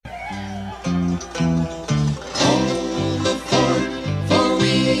Hold the fort, for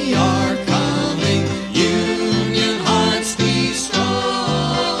we are coming. Union hearts be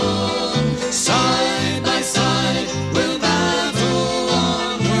strong. Side by side we'll battle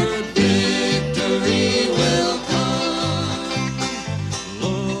onward. Victory will come.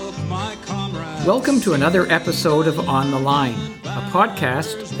 Look, my comrades. Welcome to another episode of On the Line, a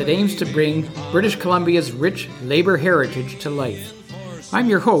podcast that aims to bring British Columbia's rich labour heritage to life. I'm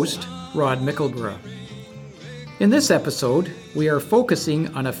your host, Rod Mickleborough. In this episode, we are focusing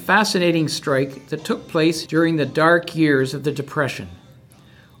on a fascinating strike that took place during the dark years of the Depression.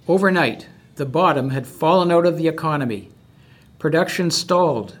 Overnight, the bottom had fallen out of the economy. Production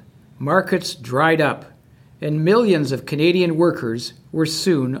stalled, markets dried up, and millions of Canadian workers were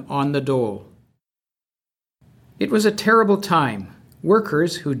soon on the dole. It was a terrible time.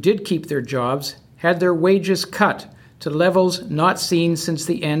 Workers who did keep their jobs had their wages cut to levels not seen since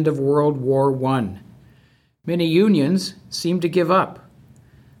the end of World War I. Many unions seemed to give up.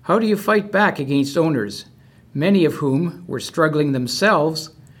 How do you fight back against owners, many of whom were struggling themselves,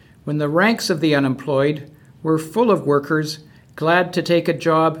 when the ranks of the unemployed were full of workers glad to take a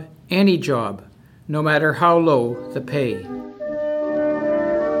job, any job, no matter how low the pay?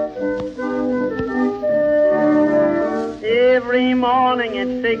 Every morning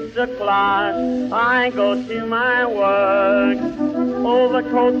at 6 o'clock, I go to my work.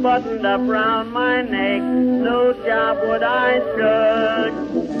 Overcoat buttoned up round my neck, no job would I shirk.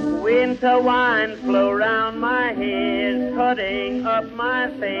 Winter wines flow round my head, cutting up my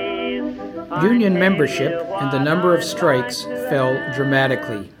face. Union membership and the number of strikes fell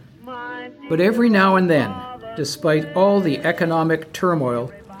dramatically. But every now and then, despite all the economic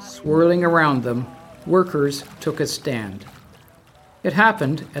turmoil swirling around them, workers took a stand. It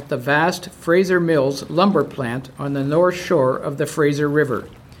happened at the vast Fraser Mills lumber plant on the north shore of the Fraser River,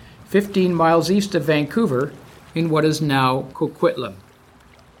 15 miles east of Vancouver in what is now Coquitlam.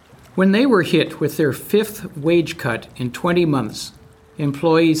 When they were hit with their fifth wage cut in 20 months,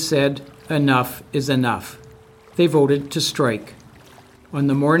 employees said, "Enough is enough." They voted to strike. On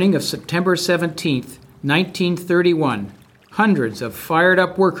the morning of September 17, 1931, hundreds of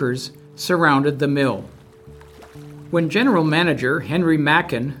fired-up workers surrounded the mill. When General Manager Henry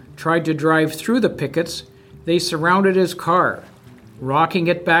Mackin tried to drive through the pickets, they surrounded his car, rocking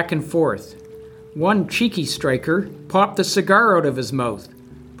it back and forth. One cheeky striker popped the cigar out of his mouth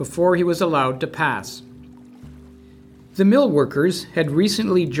before he was allowed to pass. The mill workers had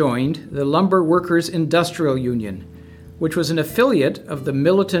recently joined the Lumber Workers Industrial Union, which was an affiliate of the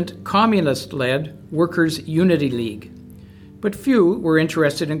militant communist-led Workers' Unity League. But few were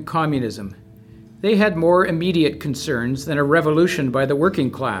interested in communism. They had more immediate concerns than a revolution by the working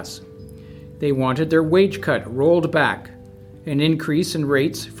class. They wanted their wage cut rolled back, an increase in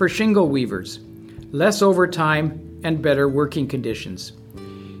rates for shingle weavers, less overtime, and better working conditions.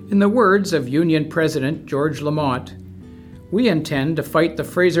 In the words of Union President George Lamont, "We intend to fight the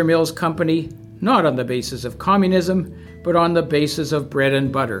Fraser Mills Company not on the basis of communism, but on the basis of bread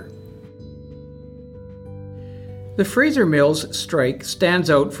and butter." The Fraser Mills strike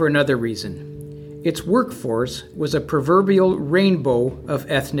stands out for another reason. Its workforce was a proverbial rainbow of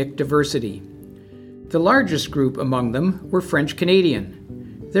ethnic diversity. The largest group among them were French Canadian.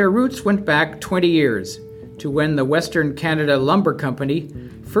 Their roots went back 20 years, to when the Western Canada Lumber Company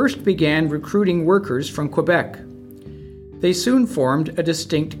first began recruiting workers from Quebec. They soon formed a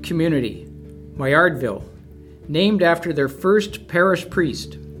distinct community, Maillardville, named after their first parish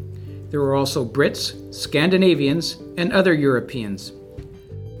priest. There were also Brits, Scandinavians, and other Europeans.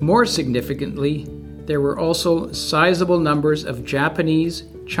 More significantly, there were also sizable numbers of Japanese,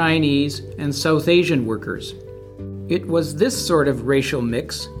 Chinese, and South Asian workers. It was this sort of racial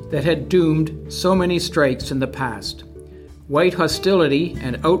mix that had doomed so many strikes in the past. White hostility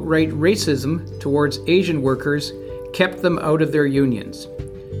and outright racism towards Asian workers kept them out of their unions.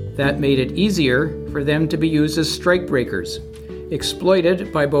 That made it easier for them to be used as strikebreakers,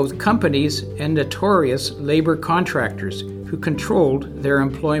 exploited by both companies and notorious labor contractors who controlled their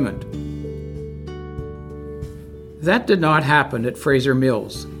employment. That did not happen at Fraser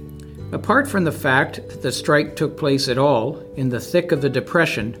Mills. Apart from the fact that the strike took place at all in the thick of the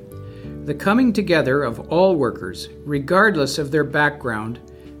Depression, the coming together of all workers, regardless of their background,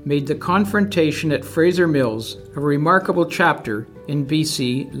 made the confrontation at Fraser Mills a remarkable chapter in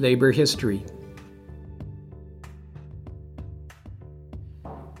BC labour history.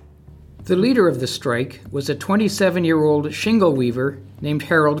 The leader of the strike was a 27-year-old shingle weaver named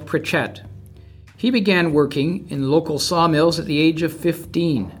Harold Pritchett. He began working in local sawmills at the age of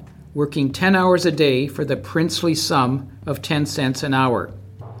 15, working 10 hours a day for the princely sum of 10 cents an hour.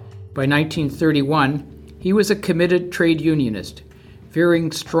 By 1931, he was a committed trade unionist,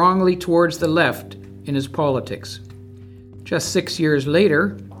 veering strongly towards the left in his politics. Just 6 years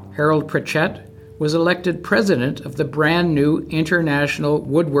later, Harold Pritchett was elected president of the brand new International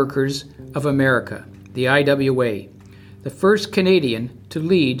Woodworkers of America, the IWA, the first Canadian to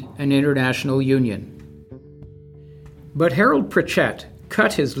lead an international union. But Harold Pritchett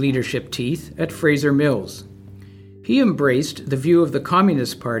cut his leadership teeth at Fraser Mills. He embraced the view of the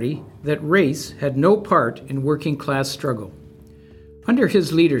Communist Party that race had no part in working-class struggle. Under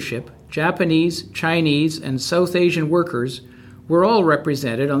his leadership, Japanese, Chinese, and South Asian workers were all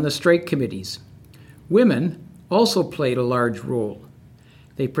represented on the strike committees. Women also played a large role.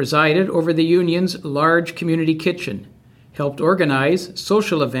 They presided over the union's large community kitchen, helped organize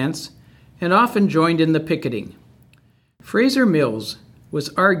social events, and often joined in the picketing. Fraser Mills was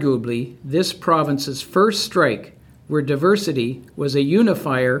arguably this province's first strike where diversity was a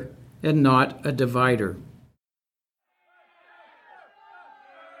unifier and not a divider.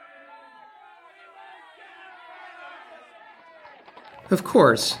 Of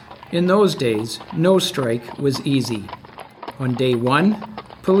course, in those days, no strike was easy. On day one,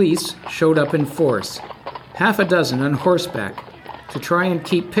 police showed up in force, half a dozen on horseback, to try and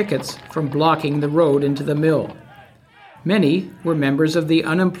keep pickets from blocking the road into the mill. Many were members of the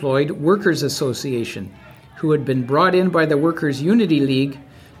Unemployed Workers Association, who had been brought in by the Workers' Unity League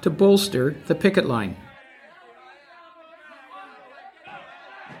to bolster the picket line.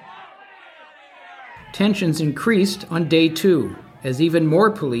 Tensions increased on day two as even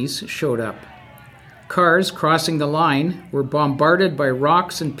more police showed up. Cars crossing the line were bombarded by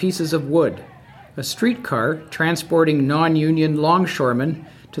rocks and pieces of wood. A streetcar transporting non-union longshoremen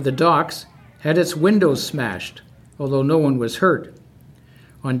to the docks had its windows smashed, although no one was hurt.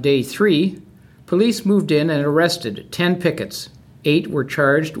 On day three, police moved in and arrested 10 pickets. 8 were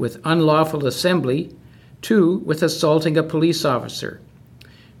charged with unlawful assembly, 2 with assaulting a police officer.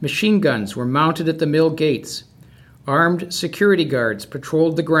 Machine guns were mounted at the mill gates. Armed security guards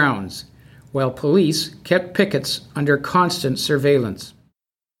patrolled the grounds, while police kept pickets under constant surveillance.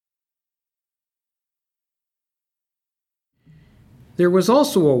 There was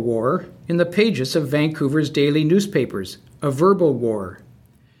also a war in the pages of Vancouver's daily newspapers, a verbal war.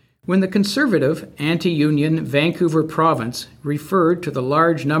 When the conservative, anti-union Vancouver province referred to the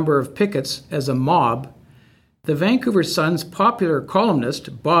large number of pickets as a mob, the Vancouver Sun's popular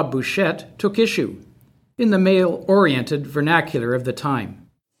columnist Bob Bouchette took issue, in the male-oriented vernacular of the time.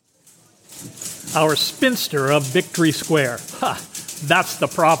 Our spinster of Victory Square, that's the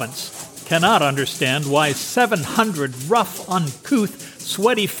province, cannot understand why 700 rough, uncouth,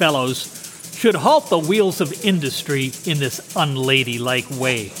 sweaty fellows should halt the wheels of industry in this unladylike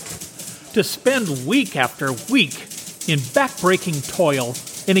way. To spend week after week in backbreaking toil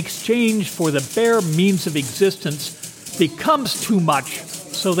in exchange for the bare means of existence becomes too much,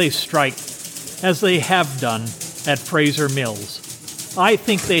 so they strike, as they have done at Fraser Mills. I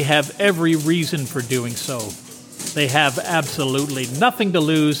think they have every reason for doing so. They have absolutely nothing to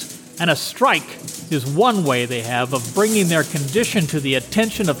lose, and a strike is one way they have of bringing their condition to the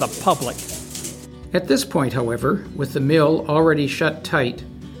attention of the public. At this point, however, with the mill already shut tight,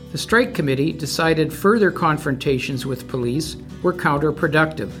 the strike committee decided further confrontations with police were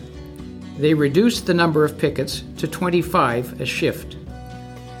counterproductive. They reduced the number of pickets to 25 a shift.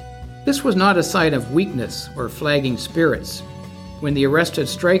 This was not a sign of weakness or flagging spirits. When the arrested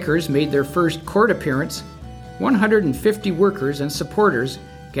strikers made their first court appearance, 150 workers and supporters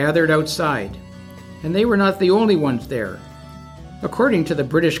gathered outside, and they were not the only ones there. According to the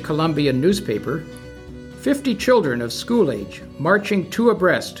British Columbian newspaper, 50 children of school age, marching two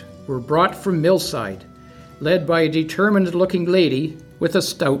abreast, were brought from Millside, led by a determined-looking lady with a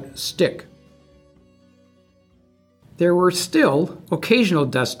stout stick. There were still occasional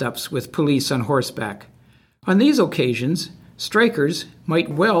dust-ups with police on horseback. On these occasions, strikers might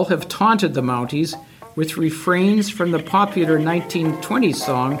well have taunted the Mounties with refrains from the popular 1920s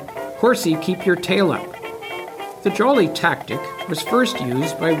song, "Horsey, Keep Your Tail Up." The jolly tactic was first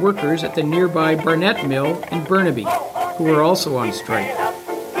used by workers at the nearby Barnett Mill in Burnaby, who were also on strike.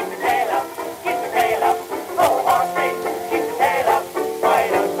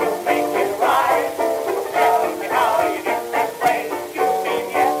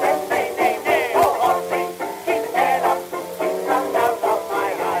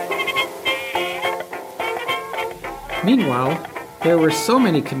 Meanwhile, there were so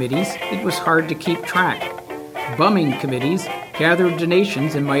many committees it was hard to keep track. Bumming committees gathered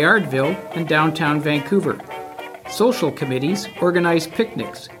donations in Maillardville and downtown Vancouver. Social committees organized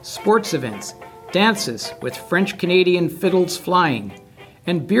picnics, sports events, dances with French-Canadian fiddles flying,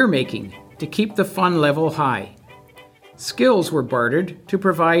 and beer making to keep the fun level high. Skills were bartered to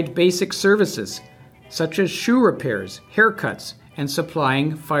provide basic services, such as shoe repairs, haircuts, and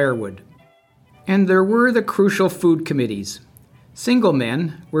supplying firewood. And there were the crucial food committees. Single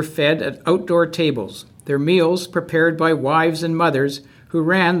men were fed at outdoor tables, their meals prepared by wives and mothers who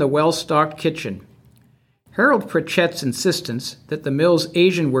ran the well-stocked kitchen. Harold Pritchett's insistence that the mill's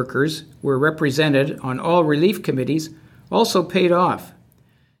Asian workers were represented on all relief committees also paid off.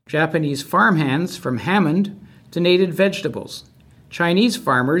 Japanese farmhands from Hammond donated vegetables. Chinese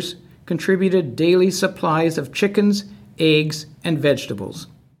farmers contributed daily supplies of chickens, eggs, and vegetables.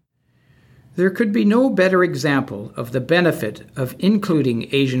 There could be no better example of the benefit of including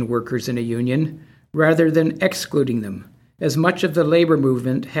Asian workers in a union rather than excluding them, as much of the labor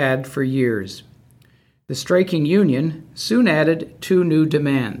movement had for years. The striking union soon added two new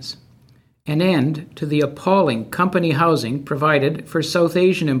demands: an end to the appalling company housing provided for South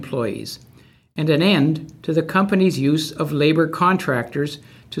Asian employees, and an end to the company's use of labor contractors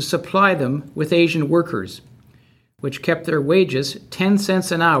to supply them with Asian workers, which kept their wages 10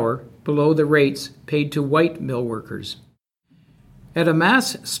 cents an hour below the rates paid to white mill workers. At a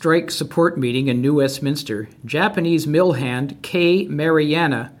mass strike support meeting in New Westminster, Japanese mill hand Kei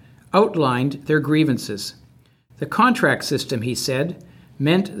Maruyama outlined their grievances. The contract system, he said,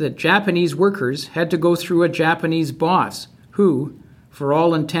 meant that Japanese workers had to go through a Japanese boss who, for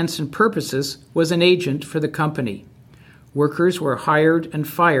all intents and purposes, was an agent for the company. Workers were hired and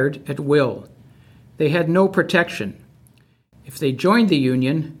fired at will. They had no protection. If they joined the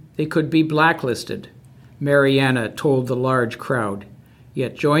union, they could be blacklisted, Maruyama told the large crowd.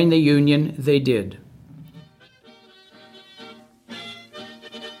 Yet join the union they did.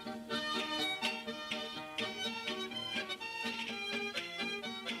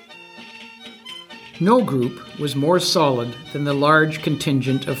 No group was more solid than the large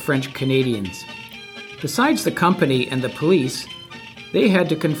contingent of French Canadians. Besides the company and the police, they had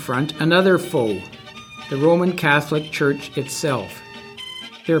to confront another foe, the Roman Catholic Church itself.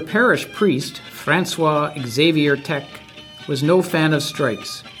 Their parish priest, François Xavier Tech, was no fan of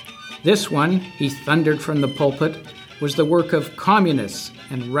strikes. This one, he thundered from the pulpit, was the work of communists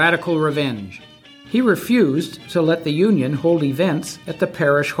and radical revenge. He refused to let the union hold events at the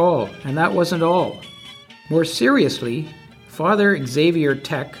parish hall, and that wasn't all. More seriously, Father Xavier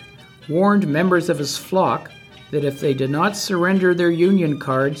Tech warned members of his flock that if they did not surrender their union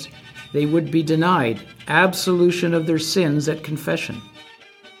cards, they would be denied absolution of their sins at confession.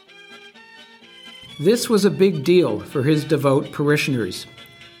 This was a big deal for his devout parishioners.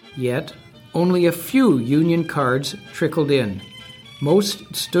 Yet, only a few union cards trickled in.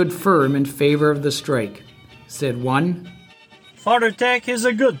 Most stood firm in favor of the strike. Said one, "Father Tech is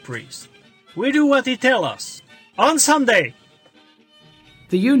a good priest. We do what he tells us. On Sunday!"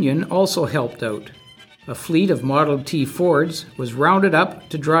 The union also helped out. A fleet of Model T Fords was rounded up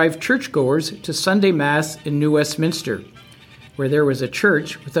to drive churchgoers to Sunday Mass in New Westminster, where there was a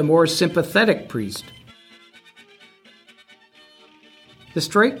church with a more sympathetic priest. The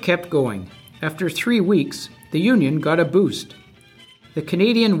strike kept going. After 3 weeks, the union got a boost. The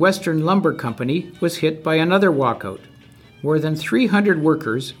Canadian Western Lumber Company was hit by another walkout. More than 300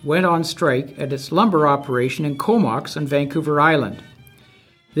 workers went on strike at its lumber operation in Comox on Vancouver Island.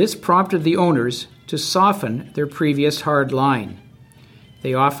 This prompted the owners to soften their previous hard line.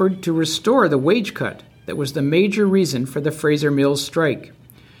 They offered to restore the wage cut that was the major reason for the Fraser Mills strike.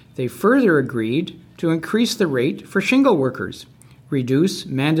 They further agreed to increase the rate for shingle workers, reduce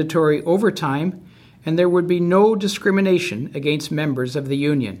mandatory overtime, and there would be no discrimination against members of the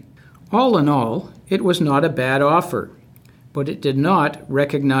union. All in all, it was not a bad offer, but it did not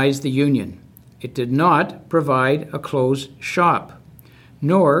recognize the union. It did not provide a closed shop,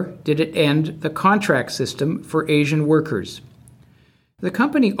 nor did it end the contract system for Asian workers. The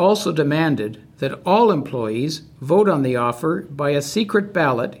company also demanded that all employees vote on the offer by a secret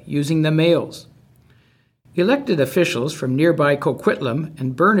ballot using the mails. Elected officials from nearby Coquitlam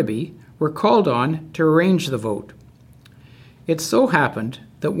and Burnaby were called on to arrange the vote. It so happened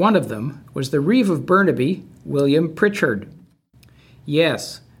that one of them was the Reeve of Burnaby, William Pritchard.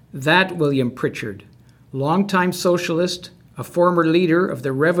 Yes, that William Pritchard, longtime socialist, a former leader of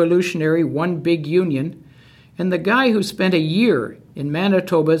the revolutionary One Big Union, and the guy who spent a year in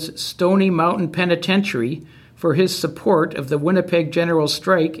Manitoba's Stony Mountain Penitentiary for his support of the Winnipeg General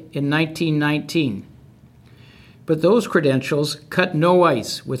Strike in 1919. But those credentials cut no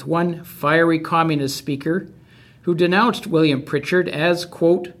ice with one fiery communist speaker who denounced William Pritchard as,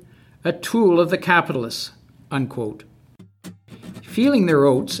 quote, a tool of the capitalists, unquote. Feeling their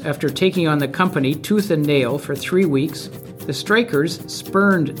oats after taking on the company tooth and nail for 3 weeks, The strikers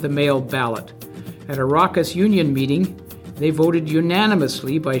spurned the mail ballot. At a raucous union meeting, they voted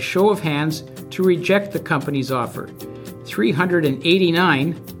unanimously by show of hands to reject the company's offer,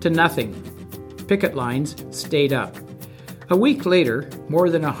 389 to nothing. Picket lines stayed up. A week later, more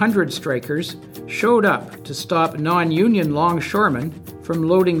than 100 strikers showed up to stop non-union longshoremen from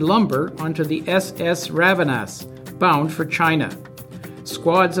loading lumber onto the SS Ravanas, bound for China.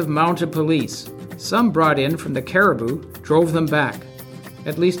 Squads of mounted police, some brought in from the Caribou, drove them back.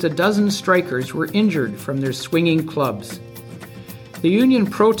 At least a dozen strikers were injured from their swinging clubs. The union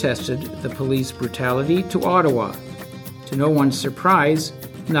protested the police brutality to Ottawa. To no one's surprise,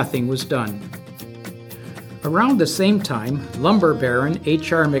 nothing was done. Around the same time, lumber baron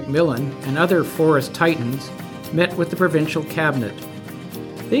H.R. McMillan and other forest titans met with the provincial cabinet.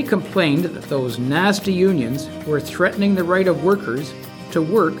 They complained that those nasty unions were threatening the right of workers to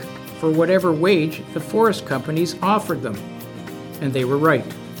work for whatever wage the forest companies offered them. And they were right.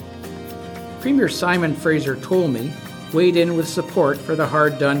 Premier Simon Fraser Tolmie weighed in with support for the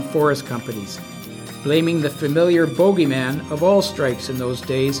hard-done forest companies, blaming the familiar bogeyman of all strikes in those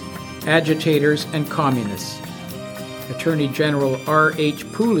days, agitators and communists. Attorney General R.H.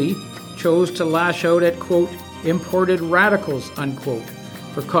 Pooley chose to lash out at, quote, imported radicals, unquote,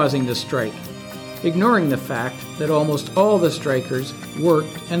 for causing the strike, ignoring the fact that almost all the strikers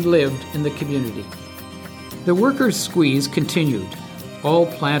worked and lived in the community. The workers' squeeze continued. All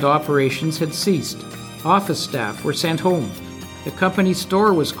plant operations had ceased. Office staff were sent home. The company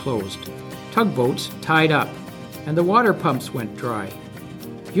store was closed. Tugboats tied up, and the water pumps went dry.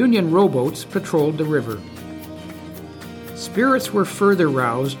 Union rowboats patrolled the river. Spirits were further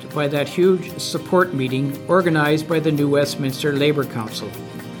roused by that huge support meeting organized by the New Westminster Labour Council,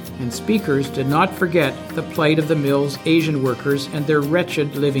 and speakers did not forget the plight of the mill's Asian workers and their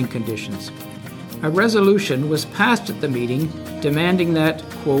wretched living conditions. A resolution was passed at the meeting demanding that,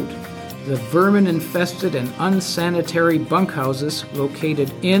 quote, the vermin-infested and unsanitary bunkhouses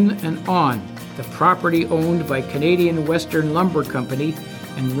located in and on the property owned by Canadian Western Lumber Company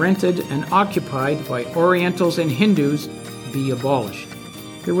and rented and occupied by Orientals and Hindus be abolished.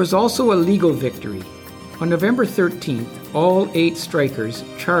 There was also a legal victory. On November 13th, all 8 strikers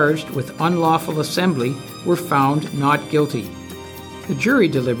charged with unlawful assembly were found not guilty. The jury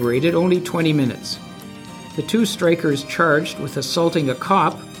deliberated only 20 minutes. The 2 strikers charged with assaulting a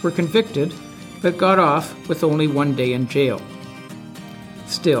cop were convicted, but got off with only 1 day in jail.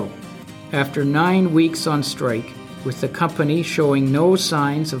 Still, after 9 weeks on strike, with the company showing no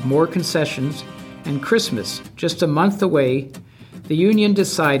signs of more concessions and Christmas just a month away, the union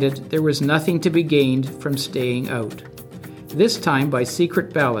decided there was nothing to be gained from staying out. This time by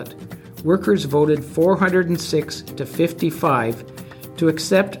secret ballot, workers voted 406 to 55 to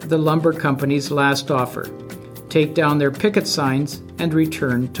accept the lumber company's last offer, take down their picket signs, and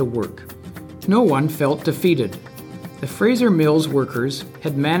return to work. No one felt defeated. The Fraser Mills workers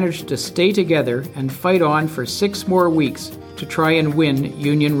had managed to stay together and fight on for 6 more weeks to try and win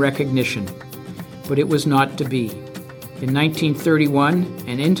union recognition. But it was not to be. In 1931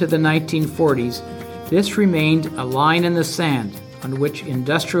 and into the 1940s, this remained a line in the sand on which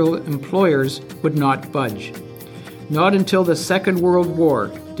industrial employers would not budge. Not until the Second World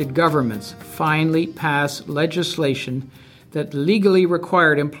War did governments finally pass legislation that legally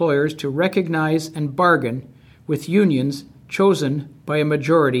required employers to recognize and bargain with unions chosen by a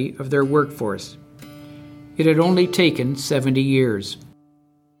majority of their workforce. It had only taken 70 years.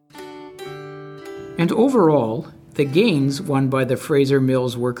 And overall, the gains won by the Fraser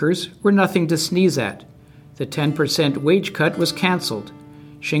Mills workers were nothing to sneeze at. The 10% wage cut was cancelled.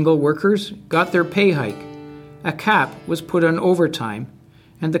 Shingle workers got their pay hike. A cap was put on overtime,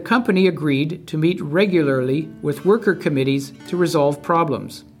 and the company agreed to meet regularly with worker committees to resolve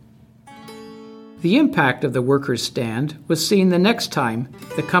problems. The impact of the workers' stand was seen the next time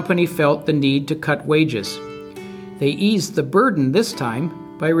the company felt the need to cut wages. They eased the burden this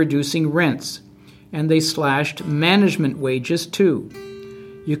time by reducing rents, and they slashed management wages too.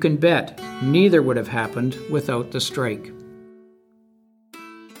 You can bet neither would have happened without the strike.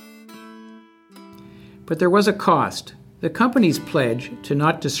 But there was a cost. The company's pledge to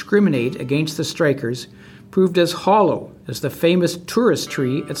not discriminate against the strikers proved as hollow as the famous tourist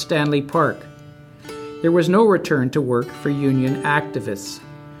tree at Stanley Park. There was no return to work for union activists.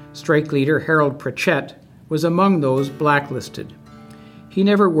 Strike leader Harold Pritchett was among those blacklisted. He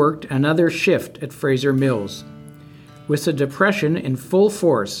never worked another shift at Fraser Mills. With the Depression in full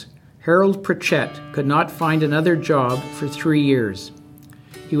force, Harold Pritchett could not find another job for 3 years.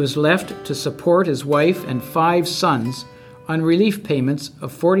 He was left to support his wife and 5 sons on relief payments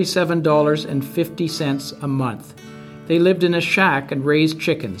of $47.50 a month, they lived in a shack and raised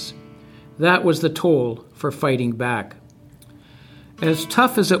chickens. That was the toll for fighting back. As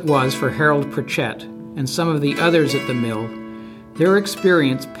tough as it was for Harold Pritchett and some of the others at the mill, their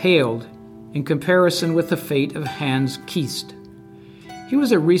experience paled in comparison with the fate of Hans Kiest. He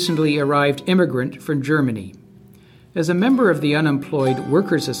was a recently arrived immigrant from Germany. As a member of the Unemployed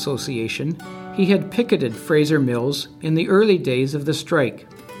Workers Association, he had picketed Fraser Mills in the early days of the strike.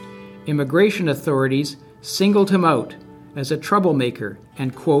 Immigration authorities singled him out as a troublemaker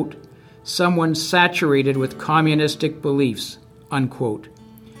and, quote, someone saturated with communistic beliefs, unquote.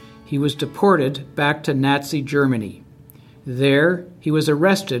 He was deported back to Nazi Germany. There, he was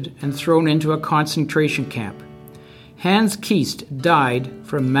arrested and thrown into a concentration camp. Hans Kiest died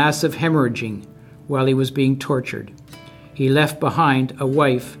from massive hemorrhaging while he was being tortured. He left behind a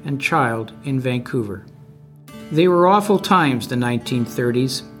wife and child in Vancouver. They were awful times, the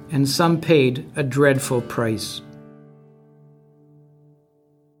 1930s, and some paid a dreadful price.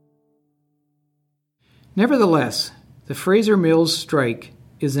 Nevertheless, the Fraser Mills strike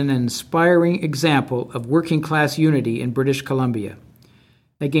is an inspiring example of working-class unity in British Columbia.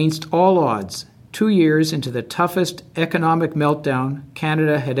 Against all odds, 2 years into the toughest economic meltdown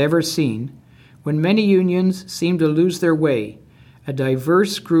Canada had ever seen, when many unions seemed to lose their way, a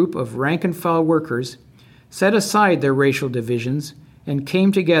diverse group of rank-and-file workers set aside their racial divisions and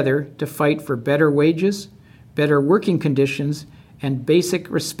came together to fight for better wages, better working conditions, and basic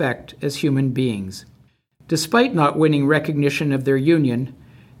respect as human beings. Despite not winning recognition of their union,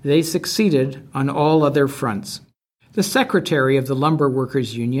 they succeeded on all other fronts. The secretary of the Lumber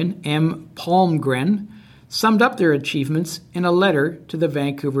Workers Union, M. Palmgren, summed up their achievements in a letter to the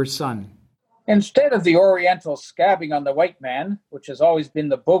Vancouver Sun. Instead of the Oriental scabbing on the white man, which has always been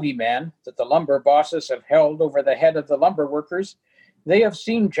the bogeyman that the lumber bosses have held over the head of the lumber workers, they have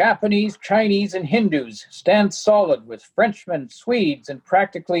seen Japanese, Chinese, and Hindus stand solid with Frenchmen, Swedes, and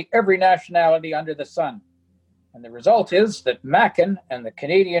practically every nationality under the sun. And the result is that Macken and the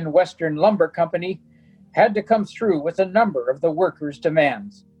Canadian Western Lumber Company had to come through with a number of the workers'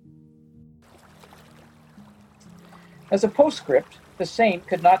 demands. As a postscript, the same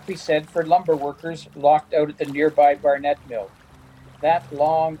could not be said for lumber workers locked out at the nearby Barnett Mill. That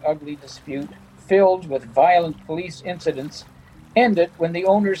long, ugly dispute, filled with violent police incidents, ended when the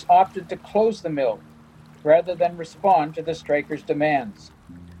owners opted to close the mill rather than respond to the strikers' demands.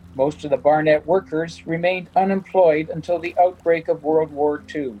 Most of the Barnett workers remained unemployed until the outbreak of World War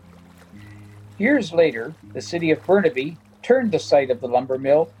II. Years later, the city of Burnaby turned the site of the lumber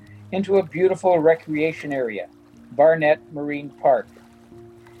mill into a beautiful recreation area, Barnett Marine Park.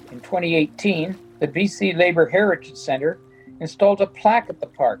 In 2018, the BC Labour Heritage Centre installed a plaque at the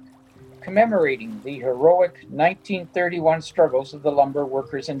park commemorating the heroic 1931 struggles of the Lumber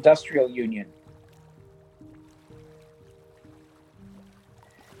Workers' Industrial Union.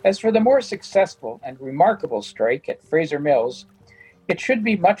 As for the more successful and remarkable strike at Fraser Mills, it should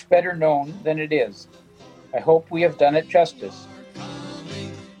be much better known than it is. I hope we have done it justice.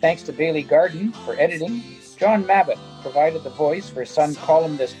 Thanks to Bailey Garden for editing, John Mabbitt provided the voice for Sun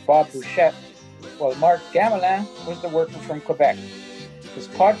columnist Bob Bouchette, while Mark Gamelin was the worker from Quebec. This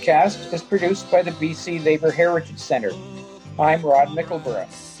podcast is produced by the BC Labour Heritage Centre. I'm Rod Mickleborough.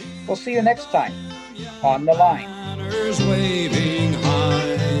 We'll see you next time on The Line. Banners waving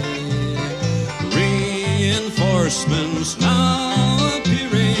high, reinforcements now appear.